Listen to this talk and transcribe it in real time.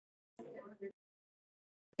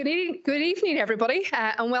Good evening, everybody,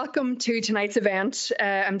 and welcome to tonight's event.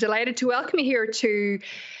 I'm delighted to welcome you here to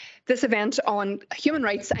this event on human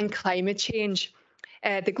rights and climate change.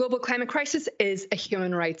 The global climate crisis is a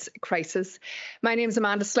human rights crisis. My name is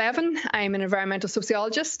Amanda Slevin. I'm an environmental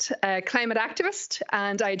sociologist, a climate activist,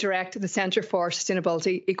 and I direct the Centre for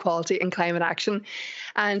Sustainability, Equality and Climate Action.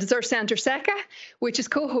 And it's our Centre SECA, which is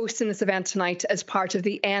co-hosting this event tonight as part of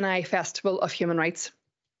the NI Festival of Human Rights.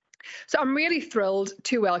 So I'm really thrilled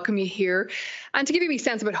to welcome you here. And to give you a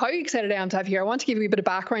sense about how excited I am to have you here, I want to give you a bit of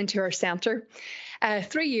background to our centre.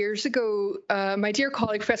 3 years ago, my dear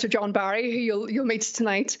colleague, Professor John Barry, who you'll meet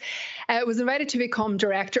tonight, was invited to become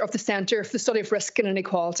director of the Centre for the Study of Risk and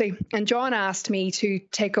Inequality. And John asked me to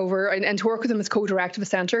take over and to work with him as co-director of the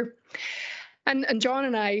centre. And John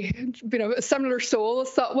and I, a similar soul,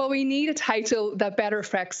 thought, well, we need a title that better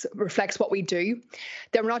reflects what we do.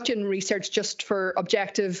 That we're not doing research just for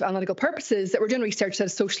objective analytical purposes, that we're doing research that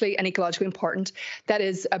is socially and ecologically important, that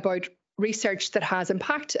is about research that has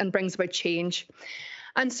impact and brings about change.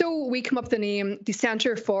 And so we come up with the name, the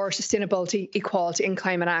Centre for Sustainability, Equality and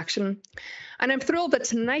Climate Action. And I'm thrilled that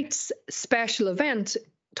tonight's special event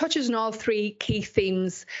touches on all three key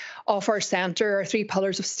themes of our centre, our three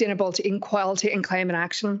pillars of sustainability, equality and climate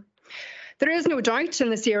action. There is no doubt in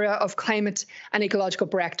this era of climate and ecological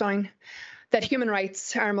breakdown that human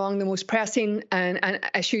rights are among the most pressing and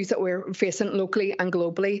issues that we're facing locally and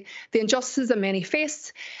globally. The injustices that many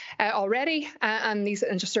face already, and these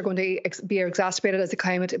injustices are going to be exacerbated as the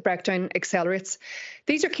climate breakdown accelerates.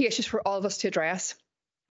 These are key issues for all of us to address.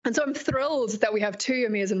 And so I'm thrilled that we have two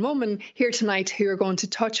amazing women here tonight who are going to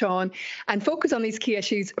touch on and focus on these key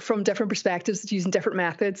issues from different perspectives using different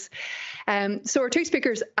methods. So our two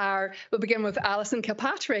speakers we'll begin with Alyson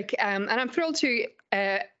Kilpatrick. And I'm thrilled to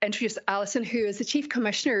introduce Alyson, who is the Chief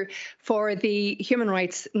Commissioner for the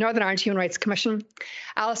Northern Ireland Human Rights Commission.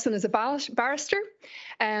 Alyson is a barrister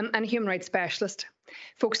and a human rights specialist,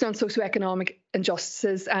 focused on socioeconomic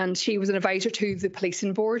injustices, and she was an advisor to the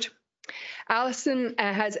Policing Board. Alyson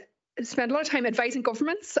has spent a lot of time advising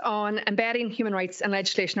governments on embedding human rights in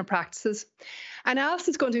legislation and practices. And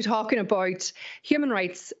Alyson's going to be talking about human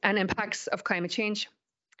rights and impacts of climate change,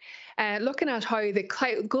 looking at how the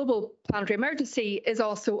global planetary emergency is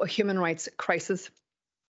also a human rights crisis.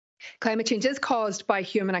 Climate change is caused by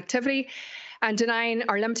human activity and denying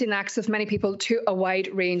or limiting access of many people to a wide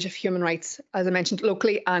range of human rights, as I mentioned,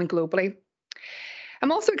 locally and globally.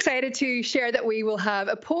 I'm also excited to share that we will have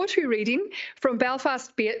a poetry reading from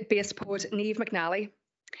Belfast-based poet Niamh McNally.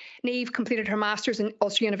 Niamh completed her master's in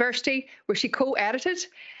Ulster University, where she co-created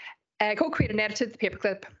and edited the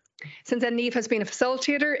Paperclip. Since then, Niamh has been a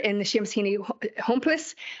facilitator in the Seamus Heaney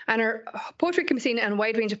Homeplace, and her poetry can be seen in a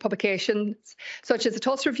wide range of publications, such as the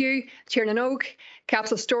Tulsa Review, Tiernan Oak,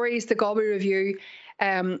 Capsule Stories, the Galway Review,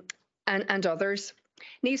 and others.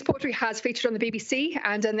 Niamh's poetry has featured on the BBC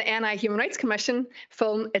and in the NI Human Rights Commission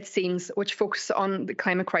film It Seems, which focuses on the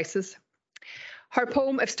climate crisis. Her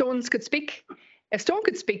poem If Stone Could Speak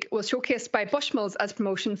was showcased by Bushmills as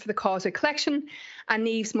promotion for the Causeway Collection, and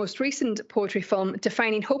Niamh's most recent poetry film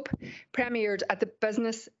Defining Hope premiered at the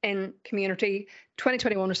Business in Community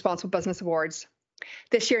 2021 Responsible Business Awards.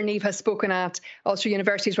 This year, Niamh has spoken at Ulster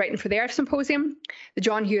University's Writing for the Earth Symposium, the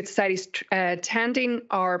John Hewitt Society's Tending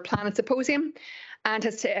Our Planet Symposium, and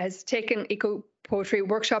has taken eco-poetry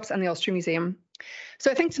workshops in the Ulster Museum.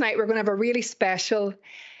 So I think tonight we're going to have a really special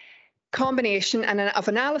combination of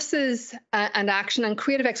analysis and action and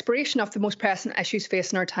creative exploration of the most pressing issues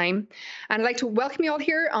facing our time. And I'd like to welcome you all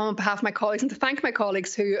here on behalf of my colleagues and to thank my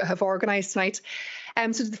colleagues who have organised tonight.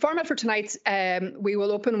 So the format for tonight, we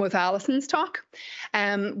will open with Alyson's talk.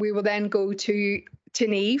 We will then go to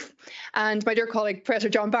Niamh, and my dear colleague, Professor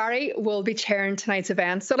John Barry, will be chairing tonight's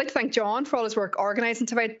event. So I'd like to thank John for all his work organising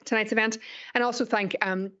tonight's event, and also thank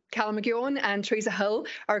Callum McGeown and Teresa Hill,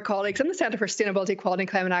 our colleagues in the Centre for Sustainability, Equality and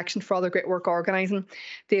Climate Action, for all their great work organising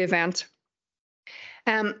the event.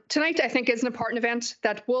 Tonight, I think, is an important event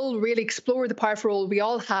that will really explore the powerful role we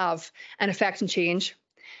all have in affecting change,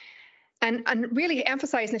 and really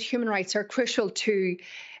emphasising that human rights are crucial to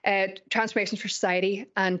transformation for society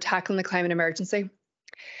and tackling the climate emergency.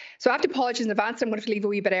 So I have to apologise in advance. I'm going to leave a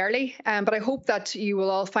wee bit early, but I hope that you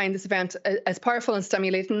will all find this event as powerful and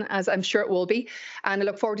stimulating as I'm sure it will be. And I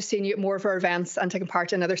look forward to seeing you at more of our events and taking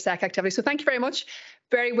part in other SEC activities. So thank you very much.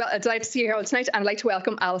 Very well, delighted to see you here all tonight, and I'd like to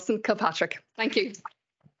welcome Alyson Kilpatrick. Thank you.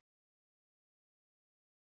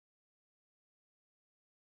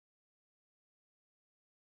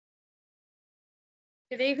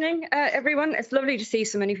 Good evening, everyone. It's lovely to see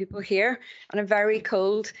so many people here on a very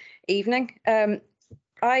cold evening.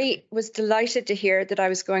 I was delighted to hear that I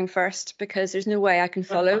was going first, because there's no way I can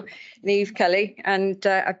follow Niamh Kelly, and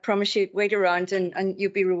I promise you, wait around and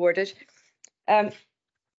you'll be rewarded. Let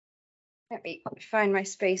me find my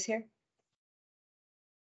space here.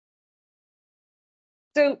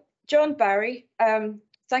 So, John Barry,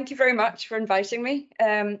 thank you very much for inviting me,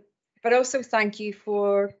 but also thank you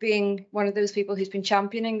for being one of those people who's been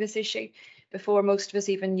championing this issue before most of us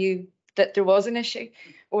even knew that there was an issue,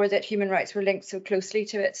 or that human rights were linked so closely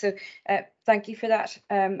to it. So thank you for that.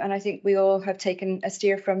 And I think we all have taken a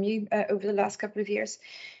steer from you over the last couple of years.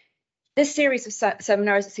 This series of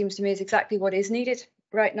seminars, it seems to me, is exactly what is needed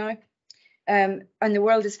right now. And the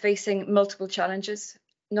world is facing multiple challenges,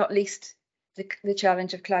 not least the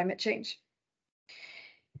challenge of climate change.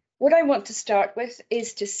 What I want to start with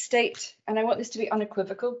is to state, and I want this to be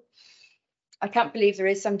unequivocal. I can't believe there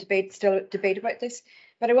is some debate about this,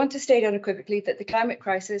 but I want to state unequivocally that the climate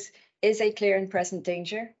crisis is a clear and present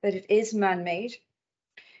danger, that it is man-made.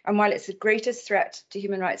 And while it's the greatest threat to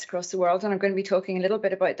human rights across the world, and I'm going to be talking a little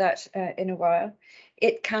bit about that in a while,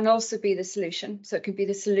 it can also be the solution. So it can be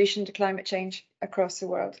the solution to climate change across the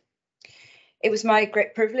world. It was my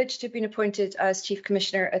great privilege to have been appointed as Chief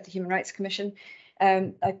Commissioner at the Human Rights Commission.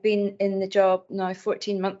 I've been in the job now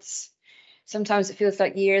 14 months. Sometimes it feels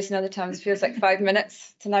like years, and other times it feels like 5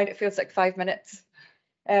 minutes. Tonight it feels like 5 minutes.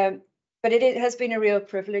 But it has been a real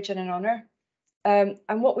privilege and an honour.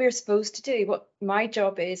 And what we're supposed to do, what my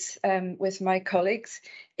job is with my colleagues,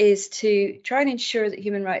 is to try and ensure that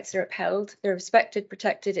human rights are upheld, they're respected,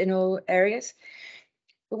 protected in all areas.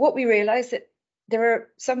 But what we realise that there are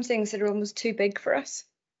some things that are almost too big for us.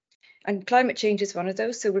 And climate change is one of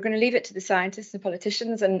those. So we're going to leave it to the scientists and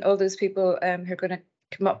politicians and all those people who are going to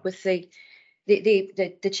come up with the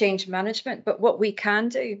change management. But what we can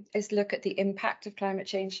do is look at the impact of climate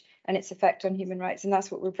change and its effect on human rights. And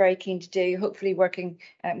that's what we're very keen to do, hopefully working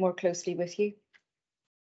more closely with you.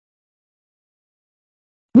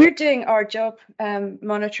 We're doing our job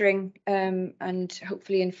monitoring and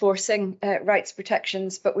hopefully enforcing rights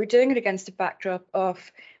protections, but we're doing it against a backdrop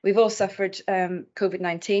of, we've all suffered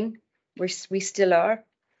COVID-19, we still are.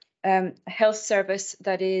 A health service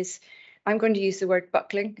that is, I'm going to use the word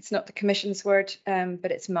buckling. It's not the Commission's word,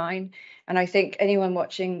 but it's mine. And I think anyone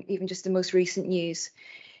watching even just the most recent news,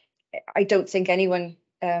 I don't think anyone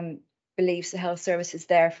believes the health service is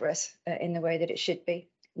there for us in the way that it should be.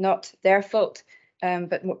 Not their fault,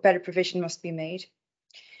 but better provision must be made.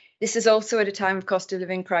 This is also at a time of cost of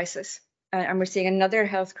living crisis, and we're seeing another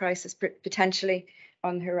health crisis potentially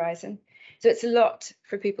on the horizon. So it's a lot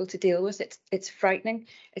for people to deal with. It's frightening.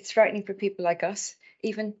 It's frightening for people like us,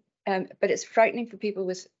 even. But it's frightening for people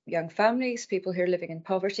with young families, people who are living in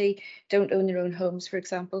poverty, don't own their own homes, for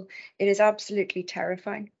example. It is absolutely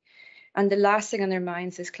terrifying. And the last thing on their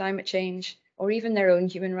minds is climate change, or even their own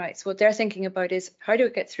human rights. What they're thinking about is, how do I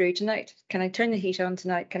get through tonight? Can I turn the heat on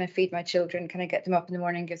tonight? Can I feed my children? Can I get them up in the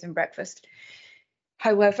morning and give them breakfast?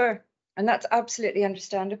 However, and that's absolutely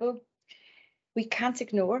understandable, we can't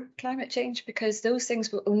ignore climate change, because those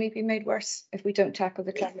things will only be made worse if we don't tackle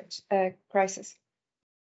the climate crisis.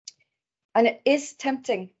 And it is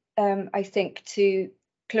tempting, I think, to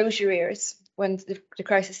close your ears when the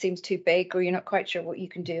crisis seems too big, or you're not quite sure what you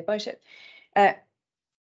can do about it.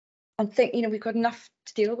 And think, we've got enough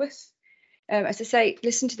to deal with. As I say,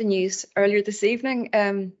 listen to the news earlier this evening,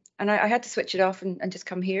 and I had to switch it off and just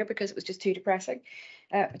come here because it was just too depressing.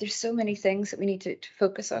 There's so many things that we need to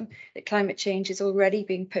focus on. That climate change is already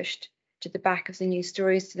being pushed to the back of the news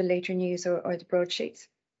stories, to the later news or the broadsheets.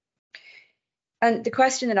 And the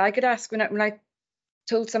question that I could ask when I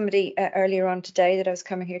told somebody earlier on today that I was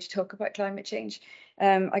coming here to talk about climate change,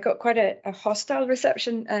 I got quite a hostile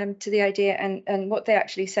reception to the idea. And what they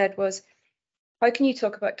actually said was, how can you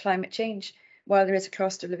talk about climate change while there is a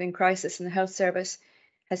cost of living crisis and the health service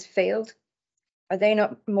has failed? Are they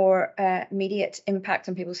not more immediate impact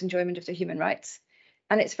on people's enjoyment of their human rights?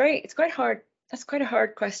 And it's quite hard. That's quite a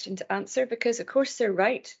hard question to answer, because of course they're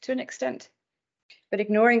right to an extent. But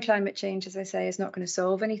ignoring climate change, as I say, is not going to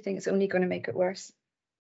solve anything. It's only going to make it worse.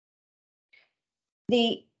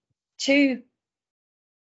 The two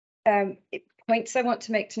points I want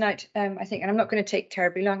to make tonight, I think, and I'm not going to take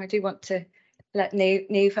terribly long. I do want to let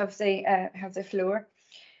Niamh have the floor.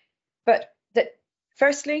 But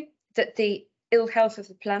firstly, that the ill health of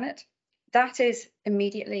the planet, that is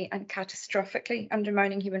immediately and catastrophically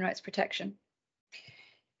undermining human rights protection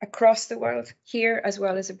across the world, here as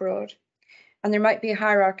well as abroad. And there might be a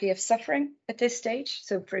hierarchy of suffering at this stage.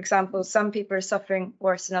 So, for example, some people are suffering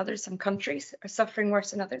worse than others. Some countries are suffering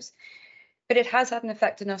worse than others. But it has had an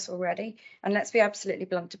effect on us already. And let's be absolutely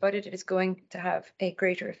blunt about it. It is going to have a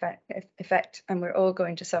greater effect, and we're all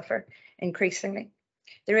going to suffer increasingly.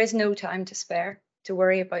 There is no time to spare to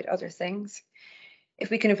worry about other things. If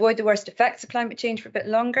we can avoid the worst effects of climate change for a bit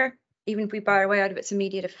longer, even if we buy our way out of its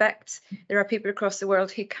immediate effects, there are people across the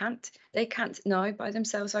world who can't. They can't now buy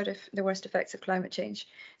themselves out of the worst effects of climate change.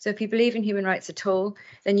 So if you believe in human rights at all,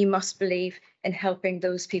 then you must believe in helping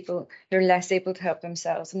those people who are less able to help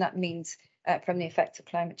themselves, and that means from the effects of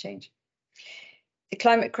climate change. The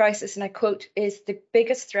climate crisis, and I quote, is the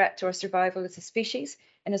biggest threat to our survival as a species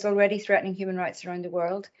and is already threatening human rights around the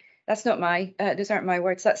world. That's not those aren't my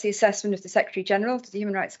words. That's the assessment of the Secretary General to the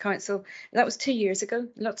Human Rights Council. That was 2 years ago.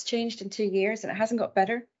 A lot's changed in 2 years and it hasn't got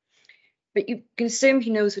better. But you can assume he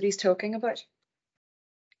knows what he's talking about.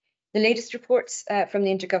 The latest reports from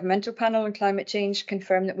the Intergovernmental Panel on Climate Change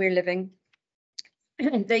confirm that we're living.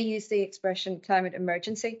 They use the expression climate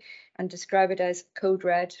emergency and describe it as code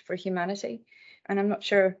red for humanity. And I'm not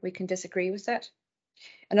sure we can disagree with that.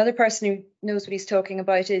 Another person who knows what he's talking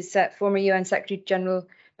about is former UN Secretary General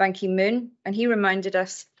Ban Ki-moon, and he reminded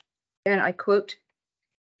us, and I quote,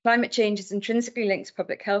 climate change is intrinsically linked to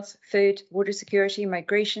public health, food, water security,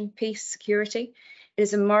 migration, peace, security. It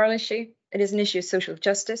is a moral issue. It is an issue of social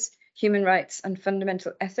justice, human rights, and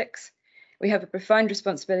fundamental ethics. We have a profound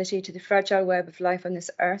responsibility to the fragile web of life on this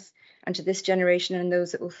earth and to this generation and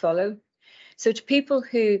those that will follow. So to people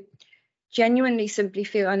who genuinely simply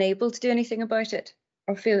feel unable to do anything about it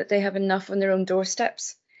or feel that they have enough on their own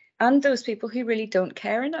doorsteps, and those people who really don't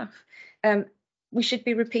care enough, we should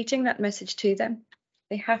be repeating that message to them.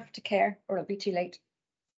 They have to care or it'll be too late.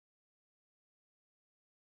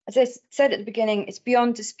 As I said at the beginning, it's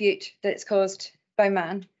beyond dispute that it's caused by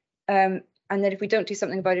man, and that if we don't do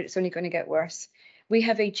something about it, it's only going to get worse. We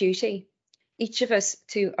have a duty, each of us,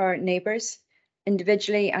 to our neighbours,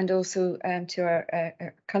 individually and also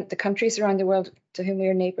to the countries around the world to whom we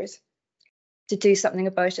are neighbours, to do something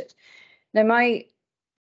about it. Now,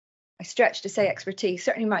 I stretch to say expertise,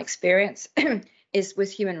 certainly my experience is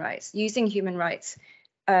with human rights, using human rights.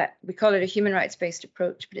 We call it a human rights-based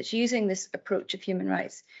approach, but it's using this approach of human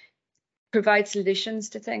rights to provide solutions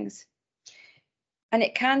to things. And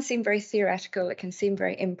it can seem very theoretical, it can seem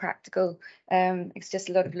very impractical. It's just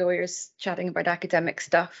a lot of lawyers chatting about academic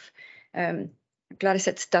stuff. I'm glad I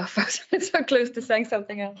said stuff, I was so close to saying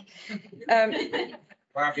something else.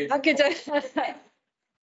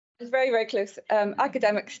 It's very, very close.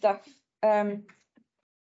 Academic stuff, but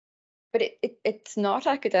it's not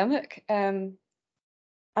academic.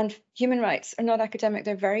 And human rights are not academic,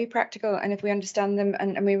 they're very practical. And if we understand them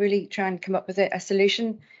and we really try and come up with a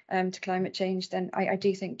solution to climate change, then I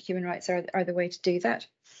do think human rights are the way to do that.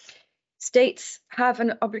 States have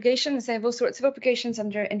an obligation, they have all sorts of obligations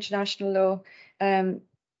under international law.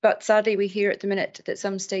 But sadly, we hear at the minute that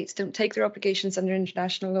some states don't take their obligations under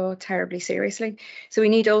international law terribly seriously. So we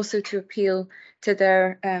need also to appeal to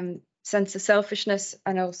their sense of selfishness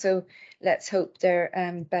and also, let's hope,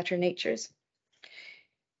 their better natures.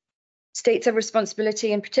 States have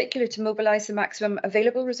responsibility in particular to mobilise the maximum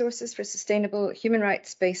available resources for sustainable human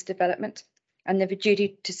rights-based development, and they have a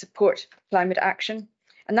duty to support climate action.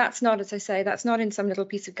 And that's not, as I say, that's not in some little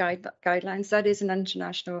piece of guidelines, that is an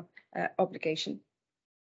international obligation.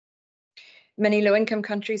 Many low-income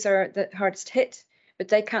countries are the hardest hit, but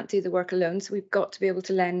they can't do the work alone. So we've got to be able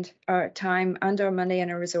to lend our time and our money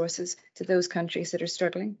and our resources to those countries that are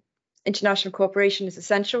struggling. International cooperation is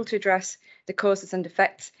essential to address the causes and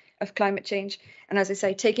effects of climate change. And as I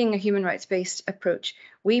say, taking a human rights-based approach,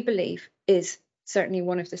 we believe, is certainly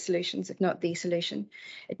one of the solutions, if not the solution.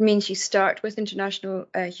 It means you start with international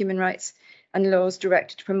human rights and laws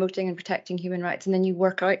directed to promoting and protecting human rights, and then you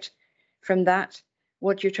work out from that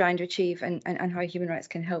what you're trying to achieve and how human rights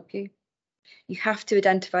can help you. You have to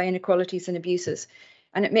identify inequalities and abuses,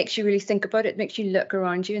 and it makes you really think about it. It makes you look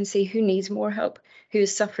around you and see who needs more help, who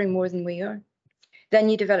is suffering more than we are. Then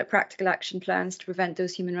you develop practical action plans to prevent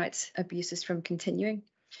those human rights abuses from continuing.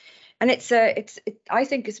 And I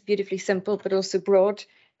think it's a beautifully simple but also broad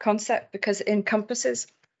concept because it encompasses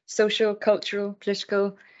social, cultural,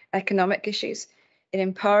 political, economic issues. It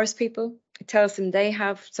empowers people. It tells them they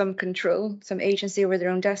have some control, some agency over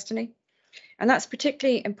their own destiny. And that's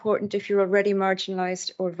particularly important if you're already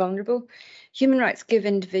marginalised or vulnerable. Human rights give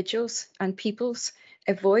individuals and peoples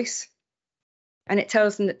a voice, and it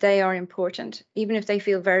tells them that they are important, even if they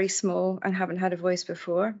feel very small and haven't had a voice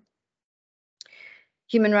before.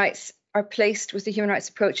 Human rights are placed with the human rights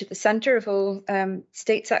approach at the centre of all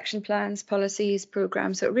states' action plans, policies,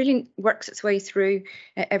 programmes. So it really works its way through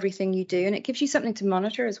everything you do, and it gives you something to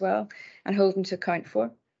monitor as well and hold them to account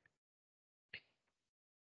for.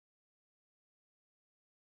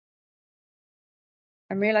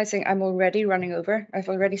 I'm realizing I'm already running over. I've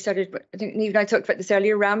already started, I think Niamh and I talked about this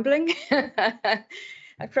earlier, rambling. I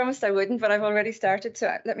promised I wouldn't, but I've already started,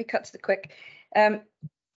 so let me cut to the quick.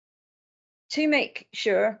 To make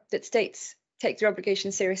sure that states take their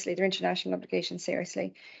obligations seriously, their international obligations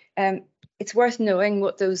seriously, it's worth knowing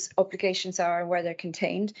what those obligations are and where they're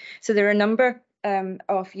contained. So there are a number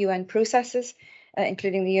of UN processes,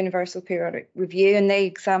 including the Universal Periodic Review, and they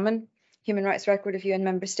examine human rights record of UN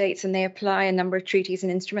member states, and they apply a number of treaties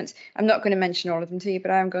and instruments. I'm not going to mention all of them to you,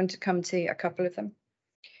 but I am going to come to a couple of them.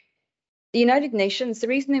 The United Nations, the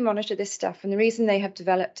reason they monitor this stuff and the reason they have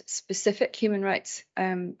developed specific human rights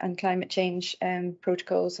and climate change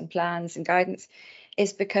protocols and plans and guidance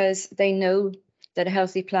is because they know that a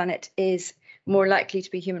healthy planet is more likely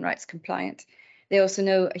to be human rights compliant. They also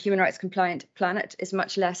know a human rights compliant planet is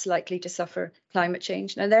much less likely to suffer climate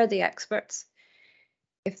change. Now, they're the experts.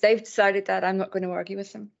 If they've decided that, I'm not going to argue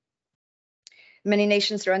with them. Many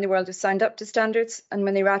nations around the world have signed up to standards, and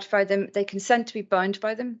when they ratify them, they consent to be bound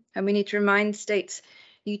by them. And we need to remind states,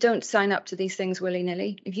 you don't sign up to these things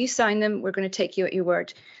willy-nilly. If you sign them, we're going to take you at your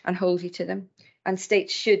word and hold you to them. And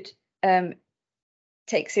states should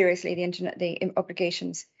take seriously the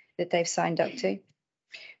obligations that they've signed up to.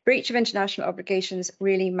 Breach of international obligations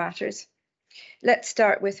really matters. Let's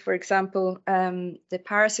start with, for example, the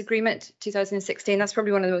Paris Agreement, 2016. That's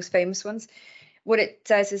probably one of the most famous ones. What it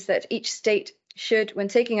says is that each state should, when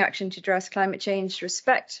taking action to address climate change,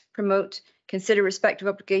 respect, promote, consider respective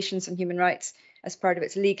obligations on human rights as part of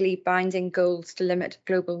its legally binding goals to limit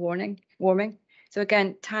global warming. So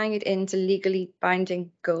again, tying it into legally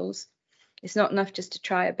binding goals. It's not enough just to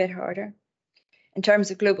try a bit harder. In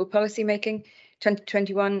terms of global policy making,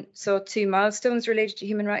 2021 saw 2 milestones related to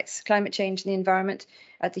human rights, climate change and the environment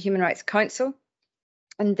at the Human Rights Council.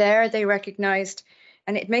 And there they recognised,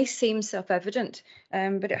 and it may seem self-evident,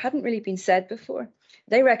 but it hadn't really been said before.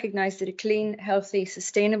 They recognised that a clean, healthy,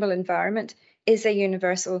 sustainable environment is a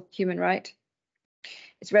universal human right.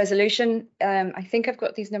 Its resolution, I think I've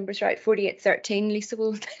got these numbers right, 4813, Lisa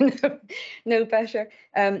will know better,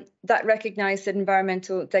 that recognised that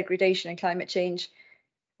environmental degradation and climate change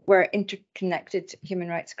were interconnected human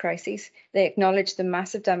rights crises. They acknowledged the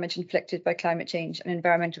massive damage inflicted by climate change and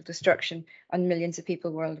environmental destruction on millions of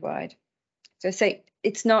people worldwide. So I say,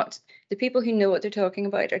 it's not the people who know what they're talking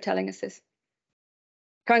about are telling us this.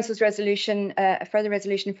 Council's resolution, a further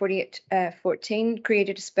resolution 4814,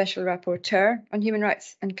 created a special rapporteur on human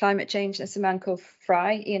rights and climate change. That's a man called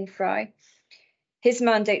Ian Fry. His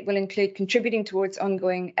mandate will include contributing towards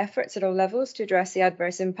ongoing efforts at all levels to address the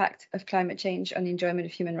adverse impact of climate change on the enjoyment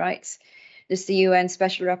of human rights. There's the UN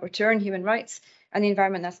Special Rapporteur on Human Rights and the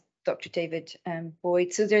Environment, that's Dr. David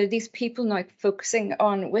Boyd. So there are these people now focusing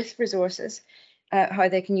on, with resources, how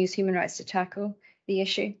they can use human rights to tackle the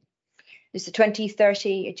issue. There's the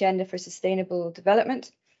 2030 Agenda for Sustainable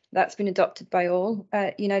Development. That's been adopted by all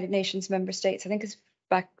United Nations member states, I think as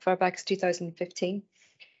far back as 2015.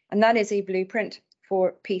 And that is a blueprint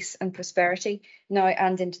for peace and prosperity now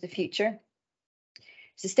and into the future.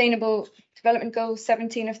 Sustainable Development Goals,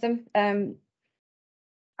 17 of them.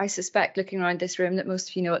 I suspect, looking around this room, that most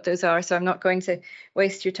of you know what those are, so I'm not going to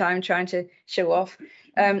waste your time trying to show off.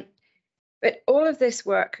 But all of this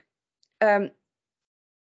work has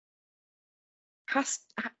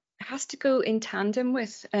to go in tandem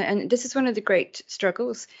with, and this is one of the great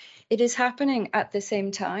struggles, it is happening at the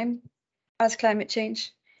same time as climate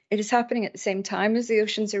change. It is happening at the same time as the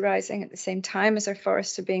oceans are rising, at the same time as our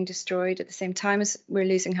forests are being destroyed, at the same time as we're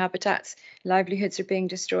losing habitats, livelihoods are being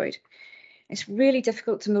destroyed. It's really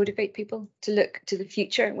difficult to motivate people to look to the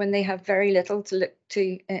future when they have very little to look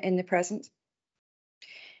to in the present.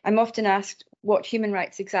 I'm often asked what human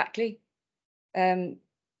rights exactly are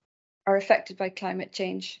affected by climate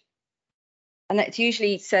change. And that's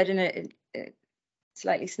usually said in a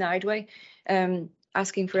slightly snide way,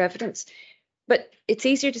 asking for evidence. But it's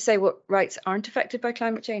easier to say what rights aren't affected by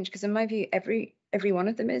climate change, because in my view, every one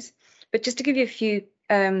of them is. But just to give you a few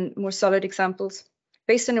more solid examples,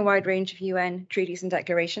 based on a wide range of UN treaties and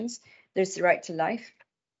declarations, there's the right to life.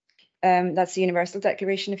 That's the Universal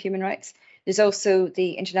Declaration of Human Rights. There's also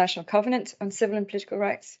the International Covenant on Civil and Political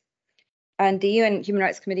Rights. And the UN Human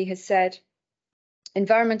Rights Committee has said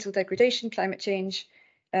environmental degradation, climate change,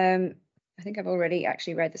 I think I've already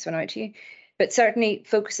actually read this one out to you, but certainly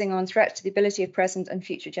focusing on threats to the ability of present and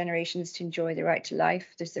future generations to enjoy the right to life.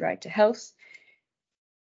 There's the right to health.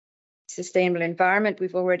 Sustainable environment,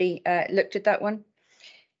 we've already looked at that one.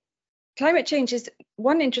 Climate change is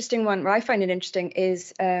one interesting one, where I find it interesting,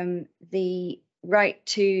 is the right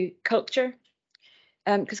to culture.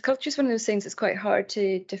 because culture is one of those things that's quite hard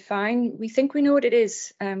to define. We think we know what it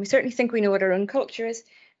is. We certainly think we know what our own culture is,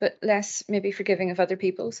 but less maybe forgiving of other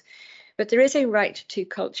people's. But there is a right to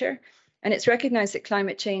culture, and it's recognised that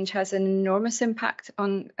climate change has an enormous impact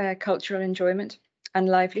on cultural enjoyment and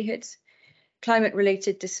livelihoods,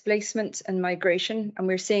 climate-related displacement and migration, and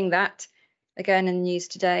we're seeing that again in the news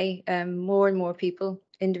today. More and more people,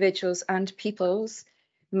 individuals and peoples,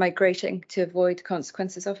 migrating to avoid the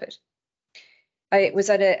consequences of it. I was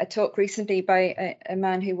at a talk recently by a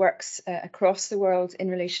man who works across the world in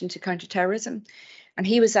relation to counterterrorism. And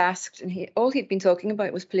he was asked, and all he'd been talking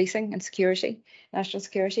about was policing and security, national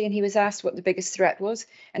security. And he was asked what the biggest threat was.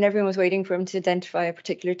 And everyone was waiting for him to identify a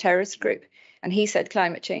particular terrorist group. And he said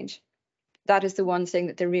climate change. That is the one thing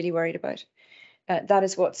that they're really worried about. That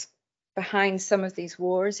is what's behind some of these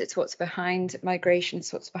wars. It's what's behind migration.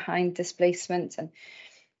 It's what's behind displacement. And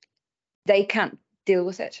they can't deal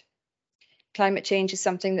with it. Climate change is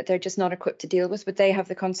something that they're just not equipped to deal with, but they have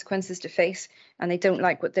the consequences to face, and they don't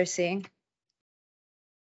like what they're seeing.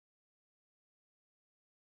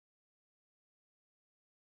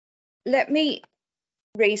 Let me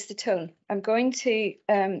raise the tone. I'm going to,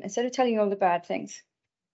 instead of telling you all the bad things,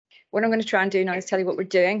 what I'm going to try and do now is tell you what we're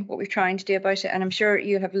doing, what we're trying to do about it, and I'm sure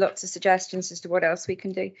you have lots of suggestions as to what else we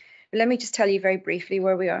can do. But let me just tell you very briefly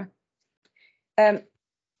where we are.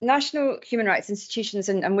 National human rights institutions,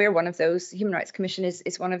 and we're one of those, the Human Rights Commission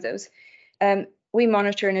is one of those, we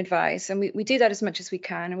monitor and advise, and we do that as much as we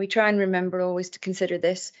can, and we try and remember always to consider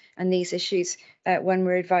this and these issues when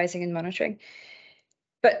we're advising and monitoring.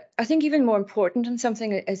 But I think even more important, and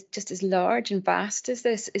something as just as large and vast as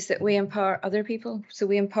this, is that we empower other people. So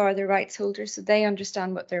we empower the rights holders so they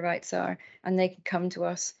understand what their rights are, and they can come to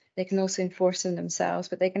us. They can also enforce them themselves,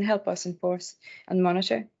 but they can help us enforce and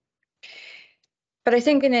monitor. But I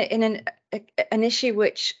think in an issue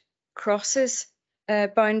which crosses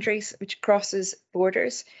boundaries, which crosses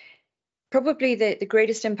borders, probably the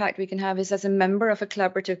greatest impact we can have is as a member of a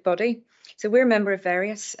collaborative body. So we're a member of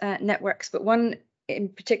various networks, but one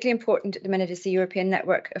particularly important at the minute is the European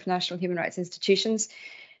Network of National Human Rights Institutions.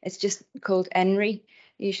 It's just called ENRI,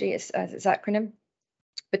 usually it's its acronym.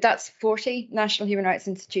 But that's 40 national human rights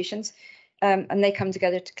institutions, and they come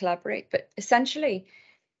together to collaborate. But essentially,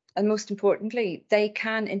 and most importantly, they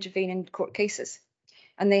can intervene in court cases,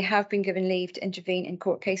 and they have been given leave to intervene in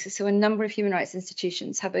court cases. So a number of human rights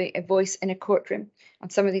institutions have a voice in a courtroom on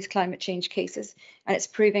some of these climate change cases, and it's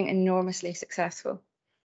proving enormously successful.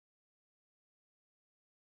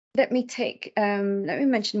 Let me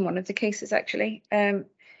mention one of the cases actually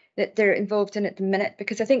that they're involved in at the minute,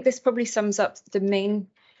 because I think this probably sums up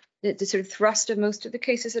the sort of thrust of most of the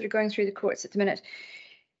cases that are going through the courts at the minute.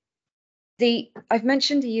 I've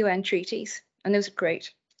mentioned the UN treaties, and those are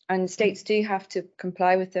great, and states do have to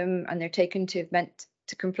comply with them, and they're taken to have meant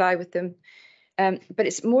to comply with them. But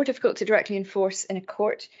it's more difficult to directly enforce in a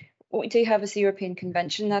court. What we do have is the European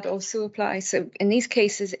Convention that also applies. So in these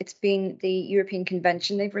cases, it's been the European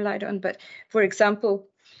Convention they've relied on. But for example,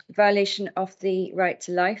 violation of the right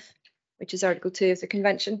to life, which is Article 2 of the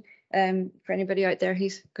Convention, for anybody out there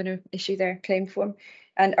who's going to issue their claim form,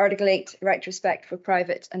 and Article 8, right to respect for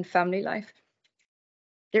private and family life.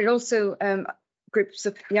 There are also groups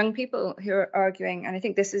of young people who are arguing, and I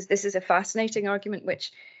think this is a fascinating argument,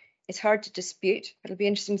 which is hard to dispute. It'll be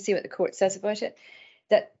interesting to see what the court says about it,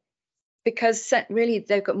 that because really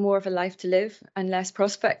they've got more of a life to live and less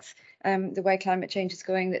prospects, the way climate change is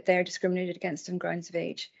going, that they're discriminated against on grounds of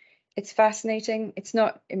age. It's fascinating. It's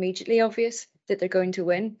not immediately obvious that they're going to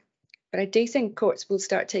win, but I do think courts will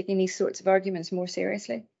start taking these sorts of arguments more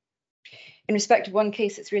seriously. In respect of one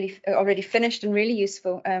case that's really already finished and really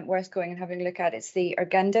useful, worth going and having a look at, it's the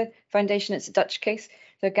Urgenda Foundation. It's a Dutch case,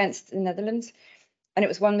 so against the Netherlands. And it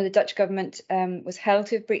was one where the Dutch government was held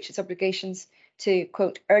to have breached its obligations to,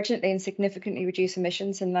 quote, urgently and significantly reduce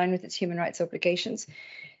emissions in line with its human rights obligations.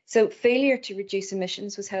 So failure to reduce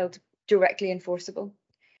emissions was held directly enforceable.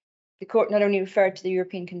 The court not only referred to the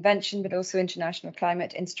European Convention, but also international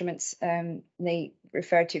climate instruments. They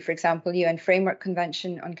referred to, for example, UN Framework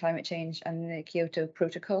Convention on Climate Change and the Kyoto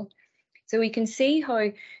Protocol. So we can see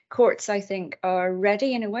how courts, I think, are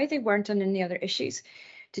ready in a way they weren't on any other issues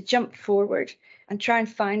to jump forward and try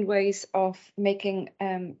and find ways of making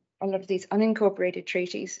a lot of these unincorporated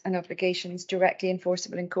treaties and obligations directly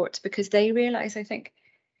enforceable in courts, because they realise, I think,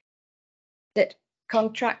 that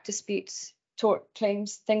contract disputes, tort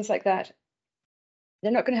claims, things like that,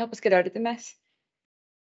 they're not going to help us get out of the mess.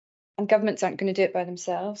 And governments aren't going to do it by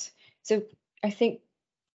themselves. So I think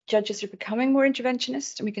judges are becoming more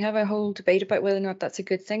interventionist, and we can have a whole debate about whether or not that's a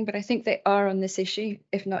good thing, but I think they are on this issue,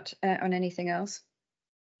 if not on anything else.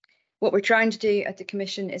 What we're trying to do at the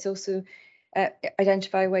Commission is also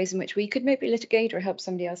identify ways in which we could maybe litigate or help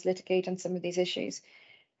somebody else litigate on some of these issues,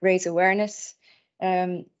 raise awareness.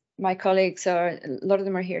 My colleagues a lot of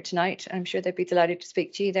them are here tonight. I'm sure they'd be delighted to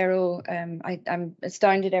speak to you. They're all, I'm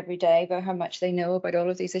astounded every day by how much they know about all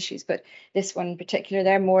of these issues, but this one in particular,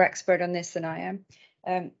 they're more expert on this than I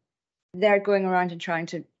am. They're going around and trying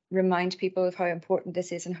to remind people of how important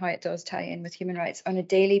this is and how it does tie in with human rights on a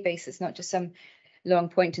daily basis, not just some long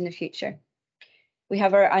point in the future. We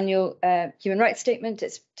have our annual human rights statement.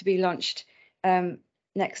 It's to be launched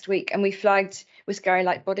next week, and we flagged with Gary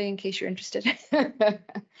Lightbody in case you're interested.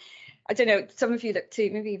 I don't know, some of you look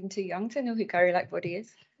maybe even too young to know who Gary Lightbody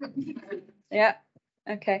is. Yeah,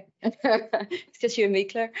 okay. It's just you and me,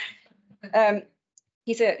 Claire.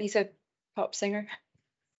 He's a pop singer,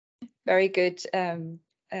 very good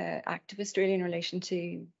activist really in relation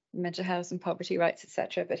to mental health and poverty rights,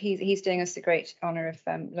 etc. But he's doing us the great honour of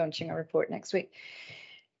launching our report next week.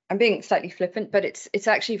 I'm being slightly flippant, but it's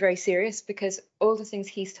actually very serious because all the things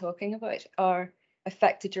he's talking about are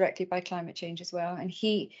affected directly by climate change as well. And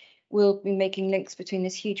he will be making links between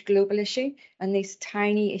this huge global issue and these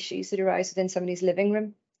tiny issues that arise within somebody's living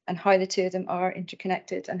room and how the two of them are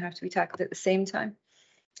interconnected and have to be tackled at the same time.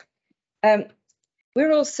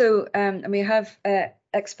 We're also, and we have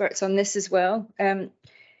experts on this as well.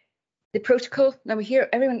 The protocol, now we hear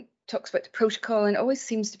everyone talks about the protocol and it always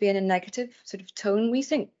seems to be in a negative sort of tone. We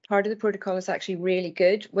think part of the protocol is actually really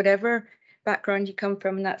good, whatever background you come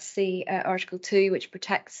from, and that's the Article 2, which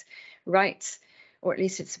protects rights, or at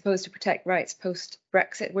least it's supposed to protect rights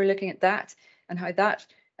post-Brexit. We're looking at that and how that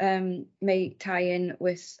may tie in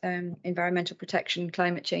with environmental protection,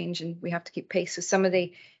 climate change, and we have to keep pace with some of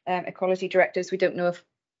the equality directives. We don't know if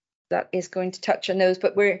that is going to touch on those,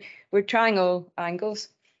 but we're trying all angles.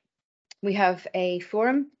 We have a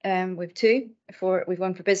forum, we've two, we've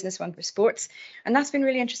one for business, one for sports, and that's been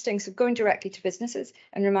really interesting. So going directly to businesses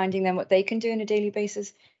and reminding them what they can do on a daily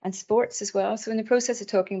basis, and sports as well. So in the process of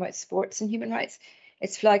talking about sports and human rights,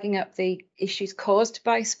 it's flagging up the issues caused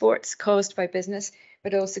by sports, caused by business,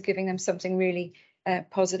 but also giving them something really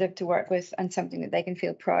positive to work with and something that they can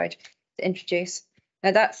feel proud to introduce.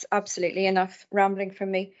 Now that's absolutely enough rambling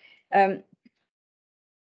from me.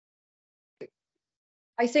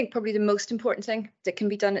 I think probably the most important thing that can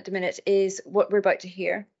be done at the minute is what we're about to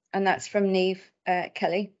hear, and that's from Niamh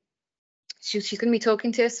Kelly. She's going to be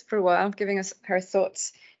talking to us for a while, giving us her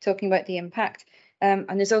thoughts, talking about the impact. And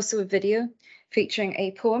there's also a video featuring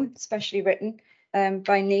a poem specially written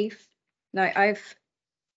by Niamh. Now,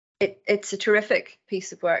 it's a terrific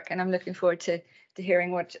piece of work, and I'm looking forward to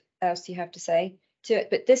hearing what else you have to say to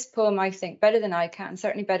it. But this poem, I think, better than I can,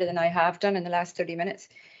 certainly better than I have done in the last 30 minutes,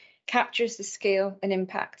 captures the scale and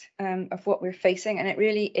impact of what we're facing, and it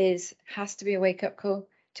really has to be a wake-up call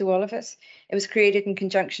to all of us. It was created in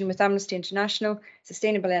conjunction with Amnesty International,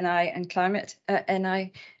 Sustainable NI and Climate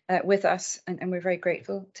NI with us, and we're very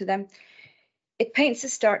grateful to them. It paints a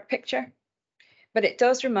stark picture, but it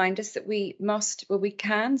does remind us that we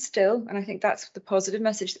can still, and I think that's the positive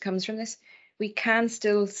message that comes from this, we can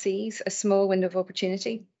still seize a small window of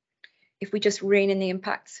opportunity if we just rein in the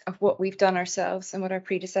impacts of what we've done ourselves and what our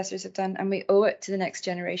predecessors have done, and we owe it to the next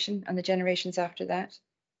generation and the generations after that.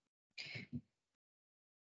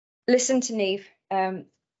 Listen to Niamh.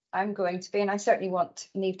 I'm going to be, and I certainly want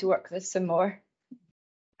Niamh to work with us some more.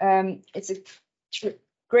 It's a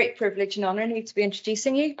great privilege and honour, Niamh, to be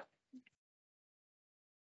introducing you.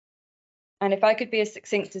 And if I could be as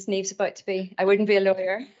succinct as Niamh's about to be, I wouldn't be a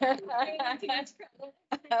lawyer. Thank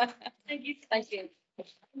you. Thank you.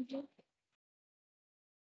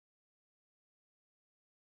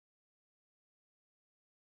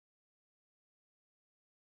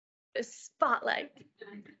 Spotlight.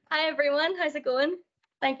 Hi everyone, how's it going?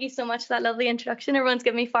 Thank you so much for that lovely introduction. Everyone's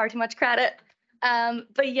giving me far too much credit.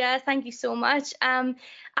 But yeah, thank you so much.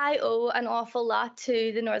 I owe an awful lot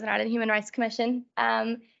to the Northern Ireland Human Rights Commission.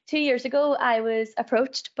 2 years ago, I was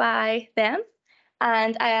approached by them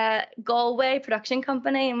and a Galway production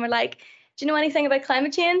company, and we're like, do you know anything about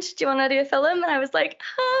climate change? Do you want to do a film? And I was like,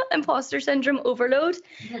 imposter syndrome overload.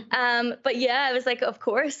 But yeah, I was like, of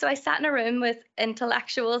course. So I sat in a room with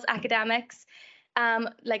intellectuals, academics,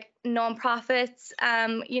 like nonprofits,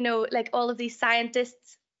 like all of these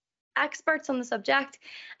scientists, experts on the subject.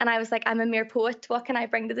 And I was like, I'm a mere poet. What can I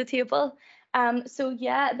bring to the table? So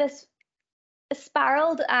yeah, this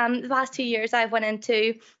spiraled. The last 2 years I've went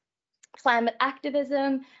into climate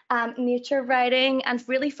activism, nature writing, and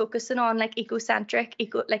really focusing on like eco-centric,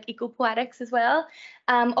 eco-poetics as well.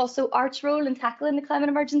 Also art's role in tackling the climate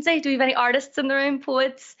emergency. Do we have any artists in the room,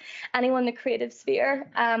 poets, anyone in the creative sphere?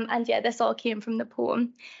 And yeah, this all came from the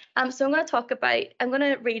poem. So I'm going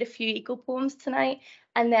to read a few eco poems tonight,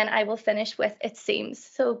 and then I will finish with It Seems.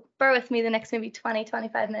 So bear with me the next maybe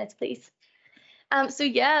 20-25 minutes, please.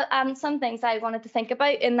 Some things I wanted to think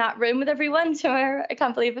about in that room with everyone. Sure, I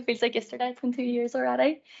can't believe it feels like yesterday. It's been 2 years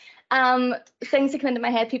already. Things that come into my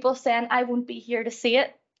head, people saying, I won't be here to see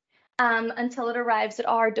it until it arrives at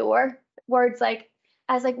our door. Words like,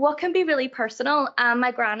 I was like, what can be really personal?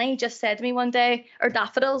 My granny just said to me one day, our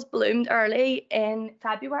daffodils bloomed early in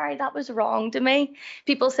February. That was wrong to me.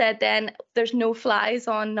 People said then there's no flies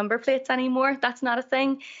on number plates anymore. That's not a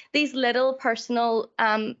thing. These little personal,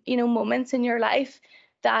 moments in your life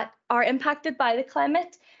that are impacted by the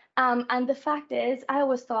climate. And the fact is, I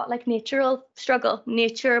always thought like nature will struggle.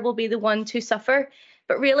 Nature will be the one to suffer.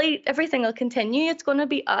 But really, everything will continue. It's going to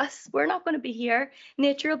be us. We're not going to be here.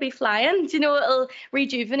 Nature will be flying. It'll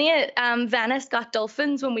rejuvenate. Venice got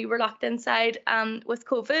dolphins when we were locked inside with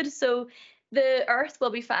COVID. So the earth will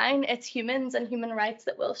be fine. It's humans and human rights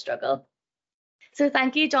that will struggle. So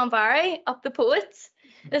thank you, John Barry, up the poets.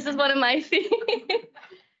 This is one of my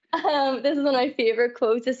favorite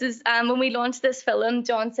quotes. This is when we launched this film,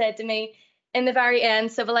 John said to me, in the very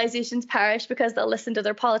end, civilizations perish because they'll listen to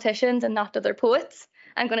their politicians and not to their poets.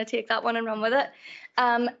 I'm going to take that one and run with it.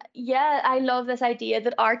 I love this idea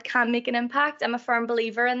that art can make an impact. I'm a firm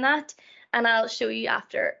believer in that, and I'll show you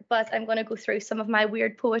after, but I'm going to go through some of my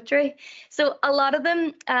weird poetry. So a lot of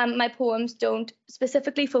them, my poems don't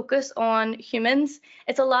specifically focus on humans.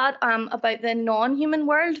 It's a lot about the non-human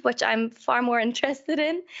world, which I'm far more interested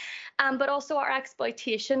in, but also our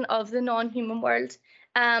exploitation of the non-human world.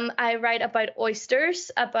 I write about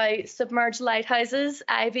oysters, about submerged lighthouses,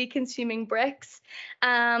 ivy consuming bricks,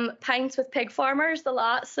 pints with pig farmers, a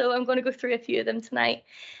lot. So I'm going to go through a few of them tonight.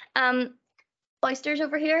 Oysters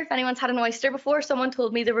over here, if anyone's had an oyster before, someone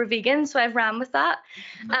told me they were vegan, so I've ran with that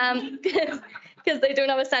because they don't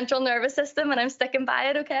have a central nervous system and I'm sticking by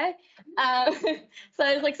it, okay? So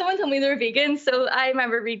I was like, someone told me they were vegan. So I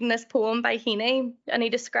remember reading this poem by Heaney, and he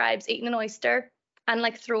describes eating an oyster and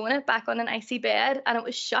like throwing it back on an icy bed, and it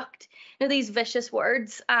was shucked. These vicious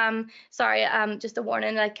words. Just a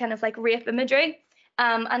warning, like kind of like rape imagery.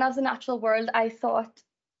 And as a natural world, I thought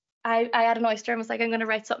I had an oyster and was like, I'm going to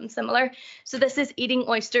write something similar. So this is eating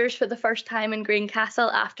oysters for the first time in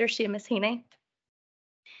Greencastle after Seamus Heaney.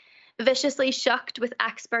 Viciously shucked with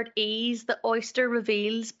expert ease, the oyster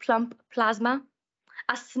reveals plump plasma,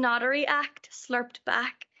 a snottery act slurped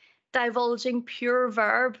back, divulging pure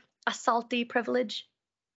verb, a salty privilege.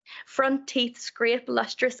 Front teeth scrape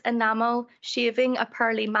lustrous enamel, shaving a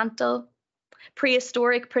pearly mantle.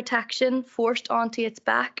 Prehistoric protection forced onto its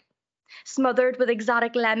back. Smothered with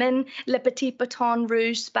exotic lemon, Le Petit Baton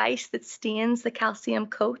Rouge spice that stains the calcium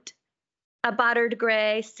coat. A battered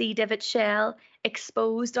grey sea divot shell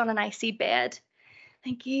exposed on an icy bed.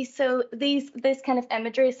 Thank you. So this kind of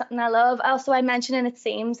imagery is something I love. Also, I mentioned in It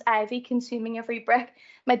Seems, ivy consuming every brick.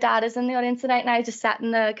 My dad is in the audience tonight, and I just sat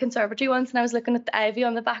in the conservatory once and I was looking at the ivy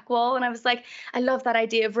on the back wall, and I was like, I love that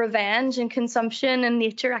idea of revenge and consumption and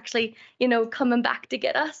nature actually, coming back to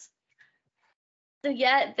get us. So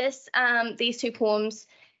yeah, these two poems.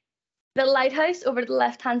 The lighthouse over to the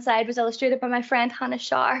left-hand side was illustrated by my friend Hannah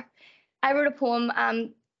Sharp. I wrote a poem,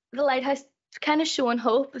 The Lighthouse, kind of showing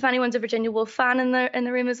hope. If anyone's a Virginia Woolf fan in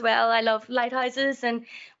the room as well, I love lighthouses and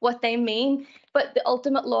what they mean. But the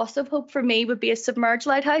ultimate loss of hope for me would be a submerged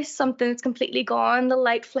lighthouse, something that's completely gone, the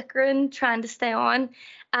light flickering, trying to stay on.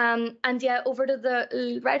 And yeah, over to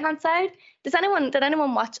the right-hand side, did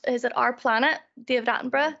anyone watch, is it Our Planet, David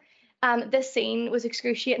Attenborough? This scene was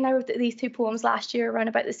excruciating. I wrote these two poems last year around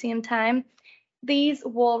about the same time. These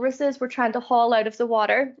walruses were trying to haul out of the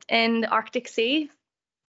water in the Arctic Sea.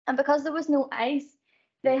 And because there was no ice,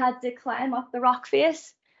 they had to climb up the rock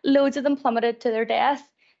face. Loads of them plummeted to their death.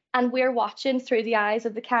 And we're watching through the eyes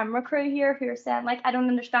of the camera crew here who are saying, like, I don't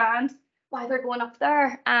understand why they're going up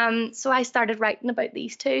there. So I started writing about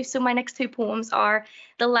these two. So my next two poems are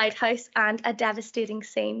The Lighthouse and A Devastating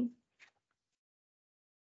Scene.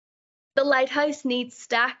 The lighthouse needs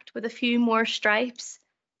stacked with a few more stripes,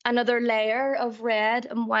 another layer of red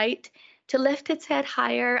and white to lift its head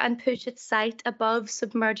higher and push its sight above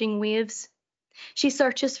submerging waves. She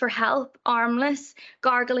searches for help, armless,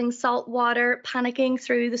 gargling salt water, panicking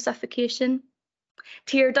through the suffocation.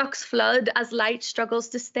 Tear ducts flood as light struggles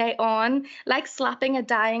to stay on, like slapping a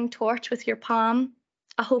dying torch with your palm.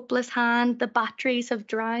 A hopeless hand, the batteries have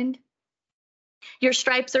drowned. Your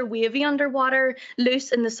stripes are wavy underwater,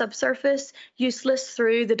 loose in the subsurface, useless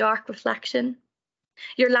through the dark reflection.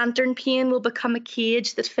 Your lantern pane will become a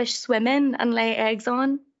cage that fish swim in and lay eggs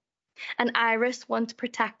on. An iris once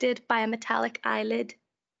protected by a metallic eyelid.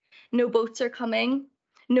 No boats are coming.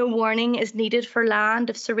 No warning is needed for land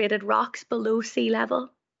of serrated rocks below sea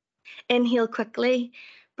level. Inhale quickly,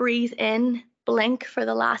 breathe in, blink for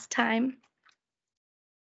the last time.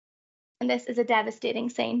 And this is a devastating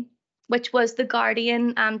scene, which was the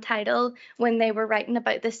Guardian title when they were writing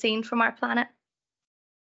about this scene from our planet.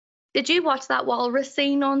 Did you watch that walrus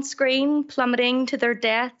scene on screen, plummeting to their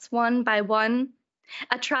deaths one by one?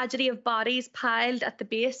 A tragedy of bodies piled at the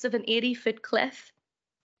base of an 80-foot cliff.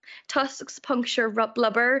 Tusks puncture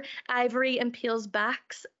blubber, ivory impales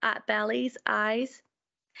backs at bellies, eyes.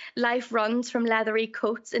 Life runs from leathery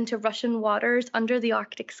coats into Russian waters under the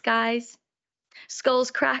Arctic skies.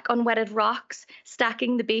 Skulls crack on wetted rocks,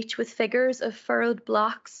 stacking the beach with figures of furrowed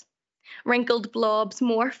blocks. Wrinkled blobs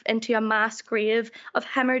morph into a mass grave of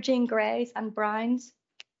hemorrhaging greys and browns.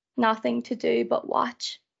 Nothing to do but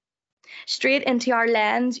watch. Straight into our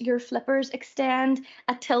lens, your flippers extend,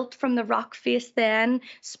 a tilt from the rock face then,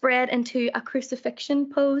 spread into a crucifixion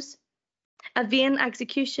pose. A vain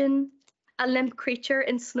execution, a limp creature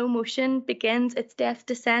in slow motion begins its death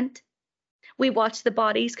descent. We watch the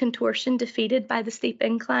body's contortion defeated by the steep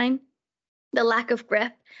incline. The lack of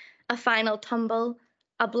grip, a final tumble,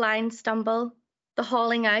 a blind stumble, the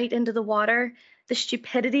hauling out into the water, the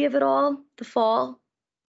stupidity of it all, the fall.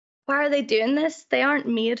 Why are they doing this? They aren't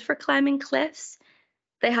made for climbing cliffs.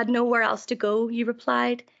 They had nowhere else to go, you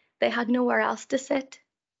replied. They had nowhere else to sit.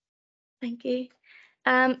 Thank you.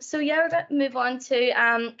 So yeah, we're going to move on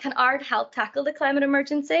to can art help tackle the climate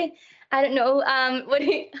emergency? I don't know.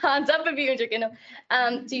 Hands up if you're joking.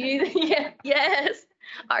 Do you? Yeah, yes.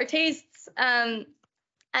 Artists.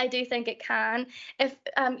 I do think it can. If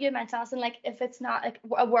you mentioned, Alyson, like if it's not like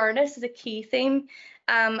awareness is a key theme.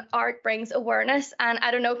 Art brings awareness, and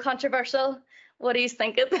I don't know, controversial. What do you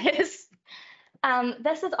think of this?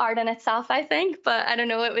 This is art in itself, I think, but I don't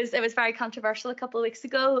know. It was very controversial a couple of weeks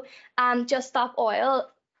ago. Just Stop Oil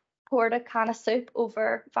poured a can of soup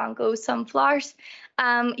over Van Gogh's sunflowers.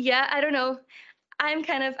 Yeah, I don't know. I'm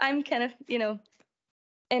kind of, you know,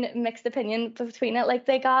 in a mixed opinion between it. Like,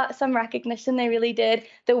 they got some recognition, they really did.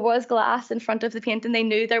 There was glass in front of the paint and they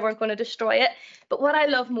knew they weren't going to destroy it. But what I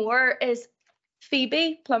love more is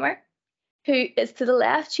Phoebe Plummer, who is to the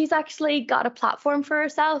left. She's actually got a platform for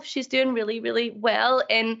herself. She's doing really, really well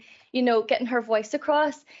in, you know, getting her voice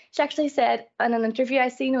across. She actually said in an interview I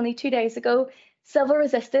seen only 2 days ago, civil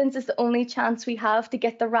resistance is the only chance we have to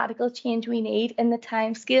get the radical change we need in the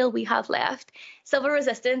time scale we have left. Civil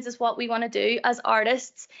resistance is what we want to do as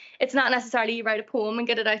artists. It's not necessarily you write a poem and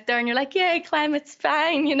get it out there and you're like, yay, climate's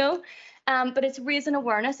fine, you know. But it's raising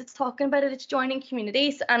awareness, it's talking about it, it's joining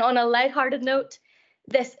communities. And on a lighthearted note,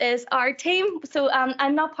 this is our team. So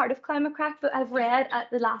I'm not part of Climate Crack, but I've read at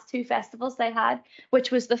the last 2 festivals they had, which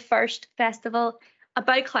was the first festival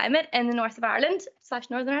about climate in the north of Ireland /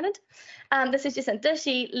 Northern Ireland. This is Jacinta,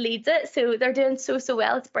 she leads it. So they're doing so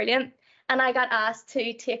well, it's brilliant. And I got asked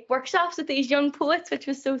to take workshops with these young poets, which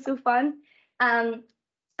was so fun.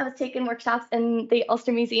 I was taking workshops in the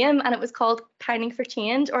Ulster Museum, and it was called Pining for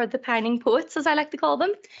Change, or the Pining Poets, as I like to call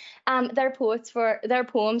them. Their poems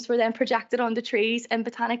were then projected onto trees in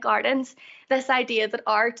botanic gardens. This idea that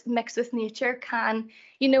art mixed with nature can,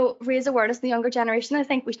 you know, raise awareness in the younger generation. I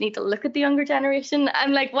think we need to look at the younger generation.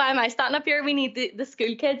 I'm like, why am I standing up here? We need the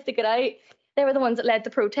school kids to get out. They were the ones that led the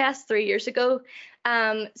protests 3 years ago.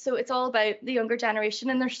 So it's all about the younger generation,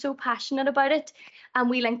 and they're so passionate about it. And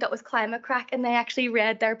we linked up with Climate Crack, and they actually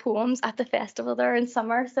read their poems at the festival there in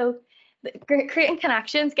summer. So creating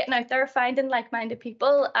connections, getting out there, finding like-minded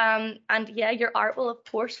people, and yeah, your art will of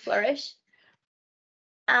course flourish.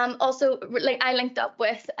 Also, like, I linked up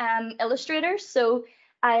with illustrators, so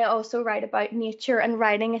I also write about nature and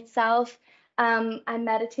writing itself. I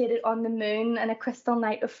meditated on the moon and a crystal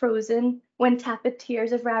night of frozen, when tepid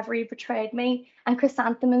tears of reverie betrayed me and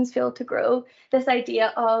chrysanthemums failed to grow. This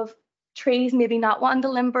idea of trees maybe not wanting to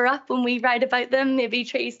limber up when we write about them. Maybe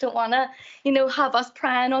trees don't want to, you know, have us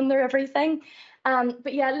prying on their everything.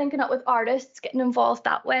 But yeah, linking up with artists, getting involved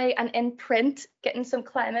that way, and in print, getting some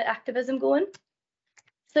climate activism going.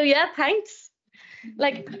 So yeah, thanks.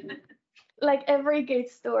 Like every good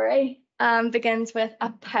story begins with a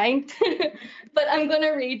pint. But I'm going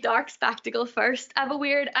to read Dark Spectacle first.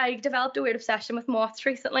 I developed a weird obsession with moths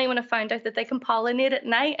recently when I found out that they can pollinate at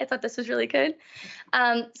night. I thought this was really cool.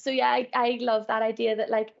 So yeah, I love that idea that,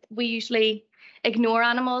 like, we usually ignore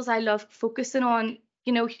animals. I love focusing on,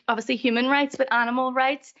 you know, obviously human rights, but animal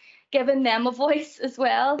rights. giving them a voice as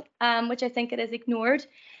well, which I think it is ignored.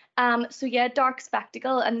 So yeah, Dark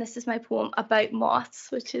Spectacle, and this is my poem about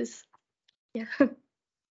moths, which is, yeah.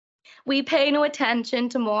 We pay no attention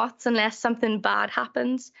to moths unless something bad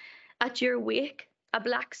happens. At your wake, a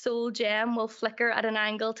black soul gem will flicker at an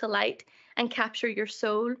angle to light and capture your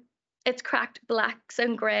soul. Its cracked blacks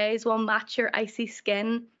and greys will match your icy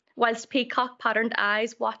skin, whilst peacock-patterned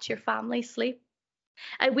eyes watch your family sleep.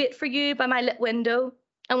 I wait for you by my lit window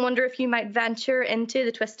and wonder if you might venture into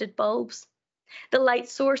the twisted bulbs. The light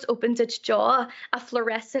source opens its jaw, a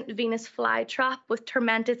fluorescent Venus flytrap with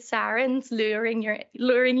tormented sirens luring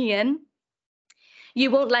you in.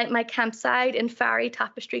 You won't light my campsite in fairy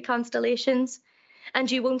tapestry constellations, and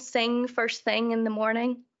you won't sing first thing in the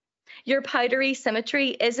morning. Your powdery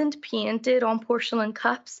symmetry isn't painted on porcelain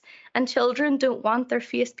cups, and children don't want their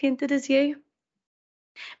face painted as you.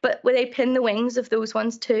 But they pin the wings of those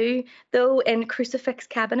ones too, though in crucifix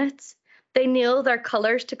cabinets. They nail their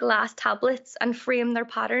colours to glass tablets and frame their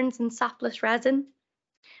patterns in sapless resin.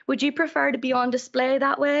 Would you prefer to be on display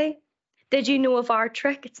that way? Did you know of our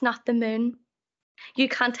trick? It's not the moon. You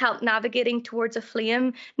can't help navigating towards a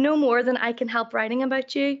flame, no more than I can help writing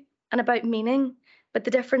about you and about meaning. But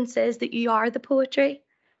the difference is that you are the poetry,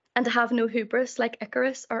 and to have no hubris like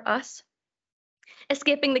Icarus or us.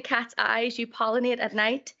 Escaping the cat's eyes, you pollinate at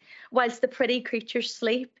night, whilst the pretty creatures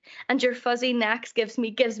sleep, and your fuzzy necks gives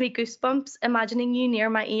me goosebumps, imagining you near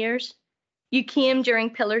my ears. You came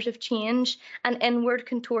during pillars of change, an inward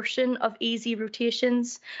contortion of easy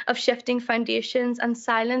rotations, of shifting foundations and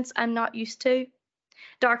silence I'm not used to.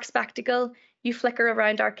 Dark spectacle, you flicker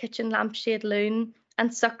around our kitchen lampshade loon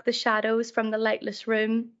and suck the shadows from the lightless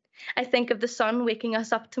room. I think of the sun waking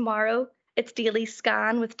us up tomorrow, its daily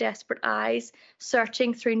scan with desperate eyes,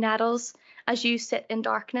 searching through nettles as you sit in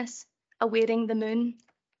darkness, awaiting the moon.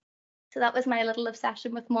 So that was my little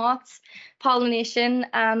obsession with moths, pollination,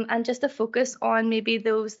 and just a focus on maybe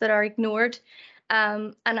those that are ignored.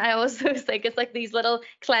 And I also think it's like these little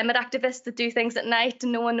climate activists that do things at night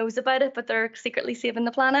and no one knows about it, but they're secretly saving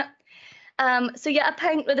the planet. So yeah, a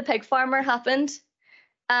pint with a pig farmer happened.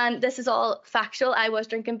 And this is all factual. I was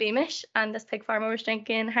drinking Beamish and this pig farmer was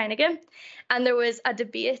drinking Heineken. And there was a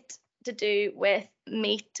debate to do with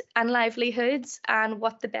meat and livelihoods and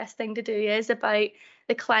what the best thing to do is about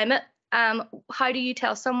the climate. How do you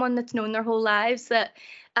tell someone that's known their whole lives that,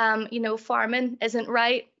 farming isn't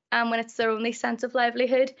right when it's their only sense of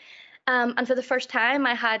livelihood? And for the first time,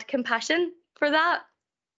 I had compassion for that.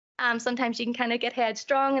 Sometimes you can kind of get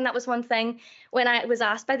headstrong, and that was one thing when I was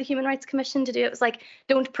asked by the Human Rights Commission to do it. Was like,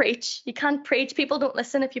 don't preach. You can't preach. People don't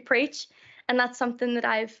listen if you preach, and that's something that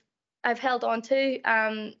I've held on to.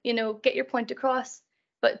 Get your point across,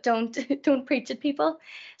 but don't preach at people.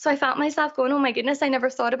 So I found myself going, oh my goodness, I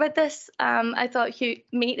never thought about this. I thought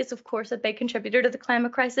meat is of course a big contributor to the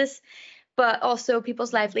climate crisis, but also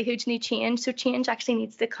people's livelihoods need change. So change actually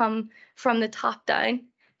needs to come from the top down,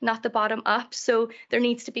 not the bottom up. So there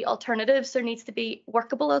needs to be alternatives. There needs to be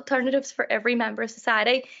workable alternatives for every member of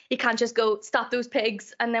society. You can't just go stop those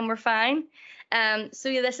pigs and then we're fine. So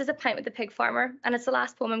yeah, this is a pint with the pig farmer, and it's the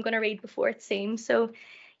last poem I'm going to read before it seems. So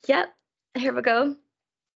yeah, here we go.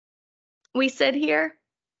 We sit here,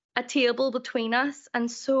 a table between us and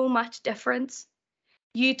so much difference.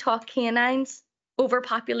 You talk canines,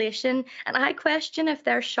 overpopulation, and I question if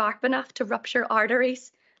they're sharp enough to rupture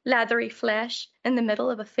arteries, leathery flesh in the middle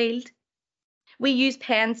of a field. We use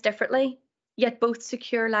pens differently, yet both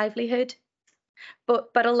secure livelihood,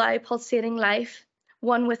 but allow pulsating life,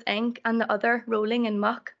 one with ink and the other rolling in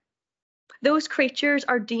muck. Those creatures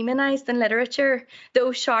are demonized in literature,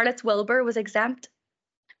 though Charlotte Wilbur was exempt.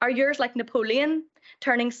 Are yours like Napoleon,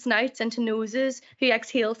 turning snouts into noses who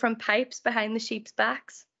exhale from pipes behind the sheep's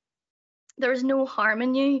backs? There is no harm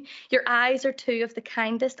in you. Your eyes are two of the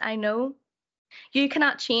kindest I know. You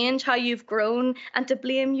cannot change how you've grown, and to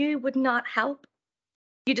blame you would not help.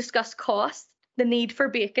 You discuss cost, the need for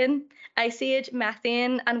bacon, ice age,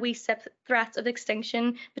 methane, and we sip threats of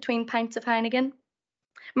extinction between pints of Heineken.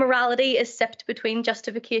 Morality is sipped between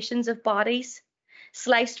justifications of bodies,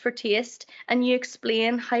 sliced for taste, and you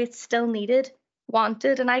explain how it's still needed,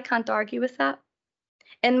 wanted, and I can't argue with that.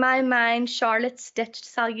 In my mind, Charlotte's stitched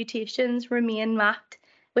salutations remain mapped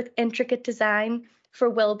with intricate design for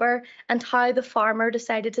Wilbur and how the farmer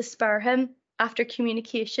decided to spare him after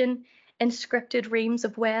communication in scripted reams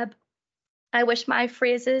of web. I wish my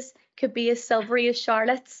phrases could be as silvery as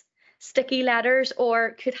Charlotte's, sticky letters,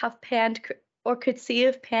 or could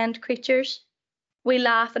save penned creatures. We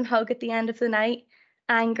laugh and hug at the end of the night,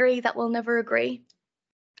 angry that we'll never agree.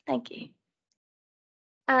 Thank you.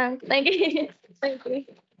 Thank you. Thank you.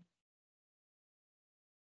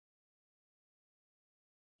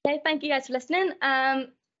 Okay, thank you guys for listening.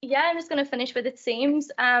 Yeah, I'm just going to finish with it seems.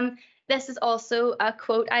 This is also a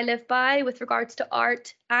quote I live by with regards to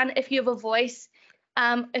art. And if you have a voice,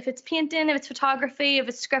 if it's painting, if it's photography, if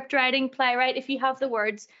it's script writing, playwright, if you have the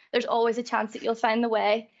words, there's always a chance that you'll find the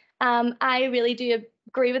way. I really do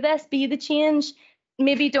agree with this. Be the change.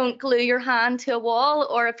 Maybe don't glue your hand to a wall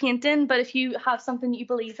or a painting, but if you have something you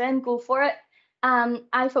believe in, go for it.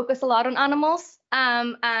 I focus a lot on animals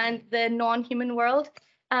and the non-human world.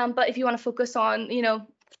 But if you want to focus on,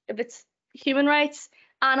 if it's human rights,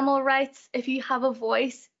 animal rights, if you have a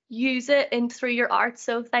voice, use it in through your art.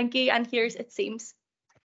 So thank you. And here's It Seems.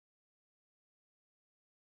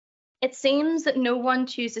 It seems that no one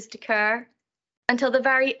chooses to care until the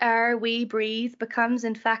very air we breathe becomes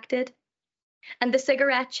infected, and the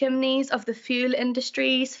cigarette chimneys of the fuel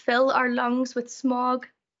industries fill our lungs with smog.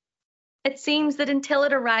 It seems that until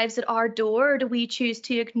it arrives at our door, do we choose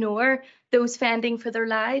to ignore those fending for their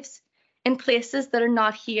lives in places that are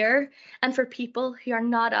not here and for people who are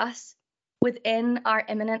not us within our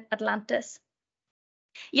imminent Atlantis.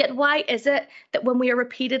 Yet why is it that when we are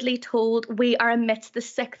repeatedly told we are amidst the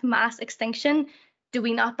sixth mass extinction, do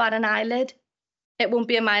we not bat an eyelid? It won't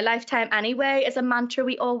be in my lifetime anyway, is a mantra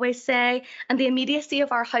we always say, and the immediacy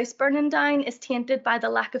of our house burning down is tainted by the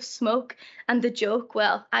lack of smoke and the joke,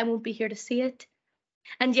 well, I won't be here to see it.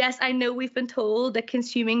 And yes, I know we've been told that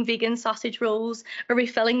consuming vegan sausage rolls or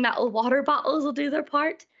refilling metal water bottles will do their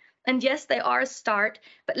part. And yes, they are a start,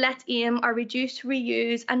 but let's aim our reduce,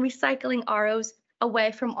 reuse and recycling arrows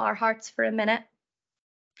away from our hearts for a minute.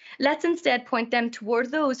 Let's instead point them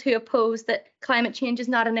toward those who oppose that climate change is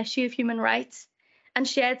not an issue of human rights and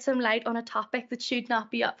shed some light on a topic that should not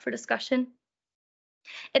be up for discussion.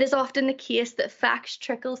 It is often the case that facts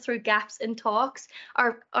trickle through gaps in talks,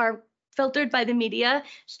 are filtered by the media,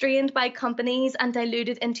 strained by companies and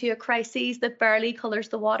diluted into a crisis that barely colours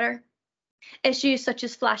the water. Issues such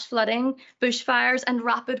as flash flooding, bushfires and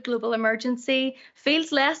rapid global emergency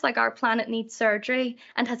feels less like our planet needs surgery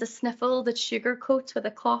and has a sniffle that sugarcoats with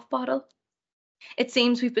a cough bottle. It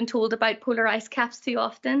seems we've been told about polar ice caps too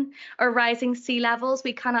often, or rising sea levels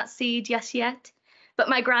we cannot see just yet. But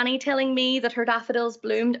my granny telling me that her daffodils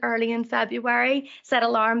bloomed early in February set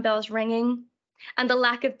alarm bells ringing, and the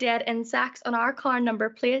lack of dead insects on our car number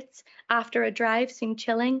plates after a drive seemed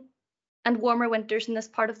chilling, and warmer winters in this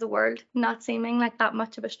part of the world not seeming like that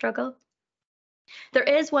much of a struggle. There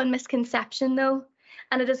is one misconception though,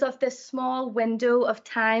 and it is of this small window of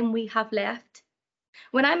time we have left.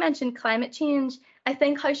 When I mention climate change, I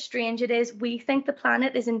think how strange it is we think the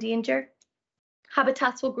planet is in danger.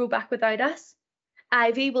 Habitats will grow back without us.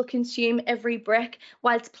 Ivy will consume every brick,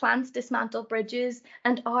 whilst plants dismantle bridges,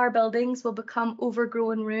 and our buildings will become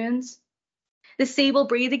overgrown ruins. The sea will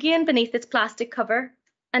breathe again beneath its plastic cover,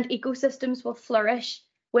 and ecosystems will flourish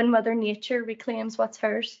when Mother Nature reclaims what's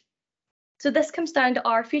hers. So this comes down to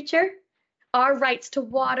our future. Our rights to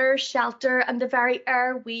water, shelter, and the very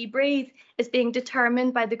air we breathe is being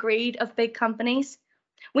determined by the greed of big companies.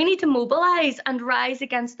 We need to mobilise and rise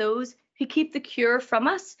against those who keep the cure from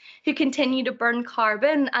us, who continue to burn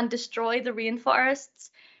carbon and destroy the rainforests.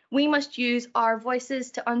 We must use our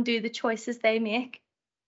voices to undo the choices they make,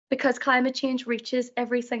 because climate change reaches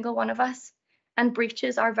every single one of us and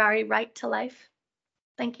breaches our very right to life.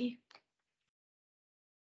 Thank you.